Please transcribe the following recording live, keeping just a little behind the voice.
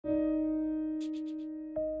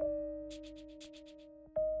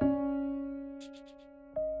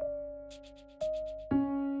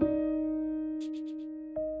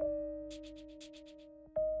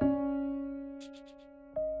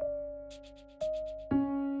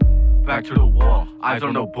Back to the wall, eyes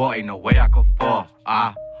on the ball, ain't no way I could fall.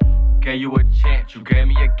 I gave you a chance, you gave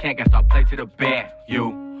me a can't, guess I'll play to the band.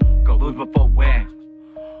 You go lose before win,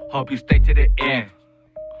 hope you stay to the end.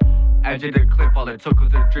 Edge of the cliff, all it took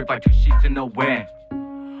was a drift like two sheets in the wind.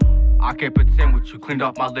 I can't pretend with you, cleaned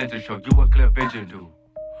off my lens and showed you a clear vision, dude.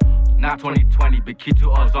 Not 2020, but key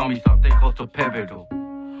to us on me, something close to pivotal.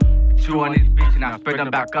 Chew on these beats and I spread them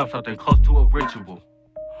back up, something close to a ritual.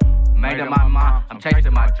 Made in my mind, I'm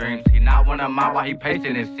chasing my dreams. He not one of mine while he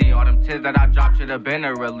pacing his scene. All them tears that I dropped should've been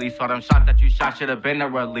a release. All them shots that you shot should've been a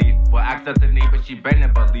relief. Well, access the need, but she been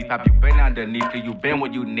in belief. Have you been underneath? Till you been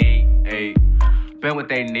what you need, ayy. Been what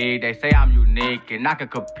they need. They say I'm unique and I can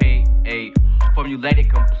compete, ayy.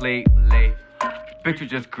 Formulated completely. Bitch, you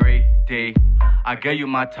just greedy. I gave you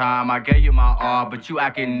my time, I gave you my all, but you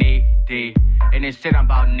acting needy. And this shit I'm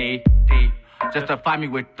about knee deep. Justify me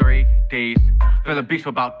with 3 Ds. Feel the beach for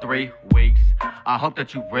about 3 weeks. I hope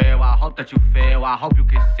that you real, I hope that you feel, I hope you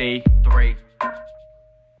can see 3.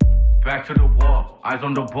 Back to the wall, eyes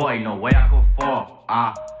on the ball, ain't no way I could fall.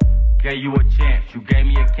 I gave you a chance, you gave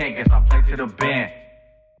me a can't, guess I played to the band.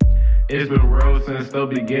 It's been real since the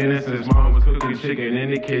beginning, since mom was cooking chicken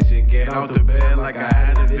in the kitchen. Get out the bed like I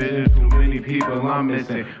had a vision, too many people I'm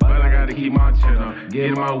missing. But I gotta keep my chin up, get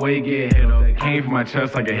in my way, get hit up. That came from my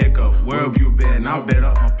chest like a hiccup. Where have you been? I've been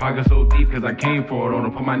up, my pocket so deep cause I came for it.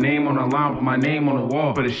 Wanna put my name on the line, put my name on the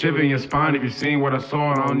wall. Put a shiver in your spine if you seen what I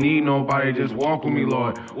saw. I don't need nobody, just walk with me,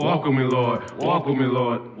 Lord. Walk with me, Lord. Walk with me,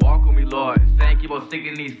 Lord. Walk with me, Lord. Saying keep on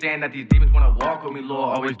singing these, saying that these demons wanna walk with me,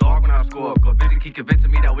 Lord. Always dark when I score. Kovenski keep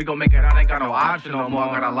convincing me that we gon' make it. I ain't got no option no more.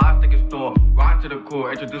 I got a lot to store. Rock to the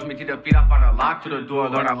core. Introduce me to the feet. I find a lock to the door.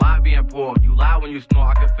 Learn a lot being poor. You lie when you snore.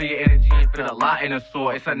 I can feel your energy and feel a lot in the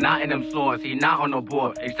sword. It's a knot in them swords. He not on the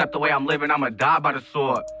board. Except the way I'm living, I'ma die by the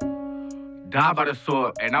sword. Die by the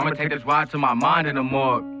sword. And I'ma take this ride to my mind in the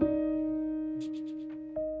morgue.